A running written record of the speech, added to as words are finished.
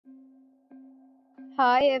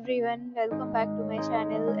Hi everyone, welcome back to my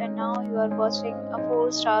channel and now you are watching a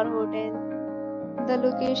 4-star hotel. The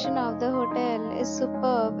location of the hotel is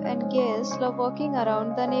superb and guests love walking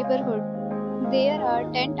around the neighborhood. There are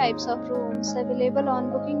 10 types of rooms available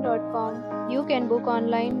on booking.com. You can book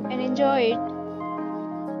online and enjoy it.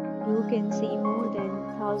 You can see more than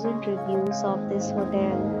 1000 reviews of this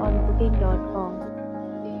hotel on booking.com.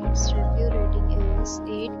 Its review rating is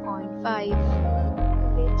 8.5,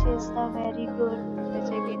 which is very good. The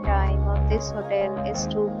check-in time of this hotel is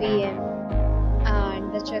 2 p.m.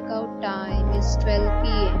 and the checkout time is 12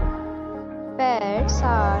 p.m. Pets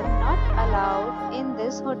are not allowed in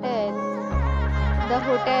this hotel. The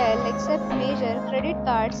hotel accepts major credit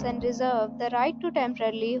cards and reserves the right to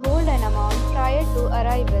temporarily hold an amount prior to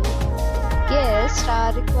arrival. Guests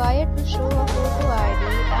are required to show a photo ID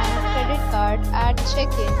and credit card at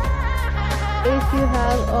check-in. If you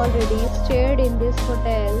have already stayed in this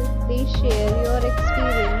hotel, please share your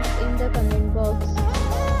experience in the comment box.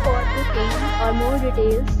 For booking or more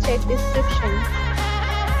details, check description.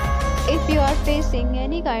 If you are facing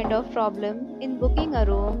any kind of problem in booking a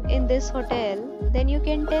room in this hotel, then you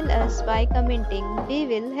can tell us by commenting. We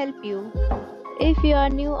will help you. If you are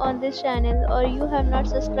new on this channel or you have not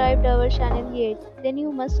subscribed our channel yet, then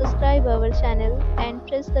you must subscribe our channel and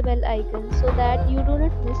press the bell icon so that you do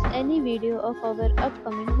not miss any video of our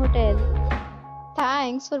upcoming hotel.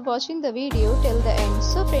 Thanks for watching the video till the end.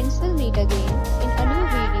 So friends, will meet again in a new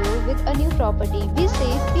video with a new property. Be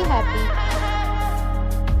safe, be happy.